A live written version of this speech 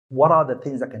What are the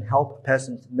things that can help a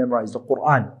person to memorize the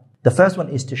Quran? The first one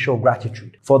is to show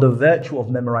gratitude for the virtue of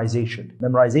memorization.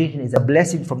 Memorization is a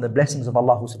blessing from the blessings of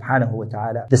Allah subhanahu wa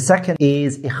ta'ala. The second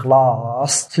is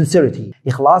ikhlas, sincerity.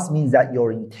 Ikhlas means that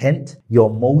your intent, your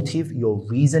motive, your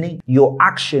reasoning, your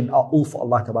action are all for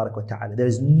Allah tabarak wa ta'ala. There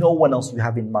is no one else you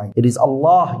have in mind. It is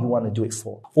Allah you want to do it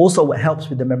for. Also, what helps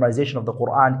with the memorization of the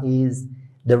Quran is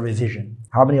the revision.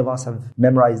 How many of us have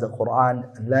memorized the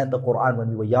Quran and learned the Quran when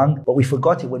we were young, but we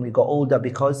forgot it when we got older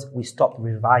because we stopped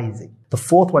revising? The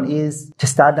fourth one is to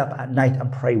stand up at night and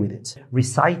pray with it.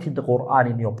 Reciting the Quran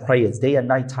in your prayers, day and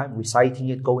night time, reciting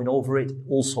it, going over it,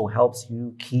 also helps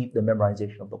you keep the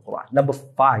memorization of the Quran. Number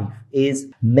 5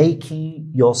 is making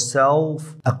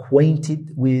yourself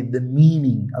acquainted with the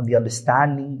meaning and the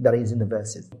understanding that is in the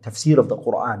verses. Tafsir of the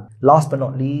Quran. Last but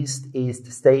not least is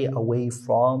to stay away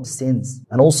from sins.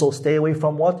 And also stay away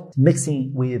from what?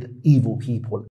 Mixing with evil people.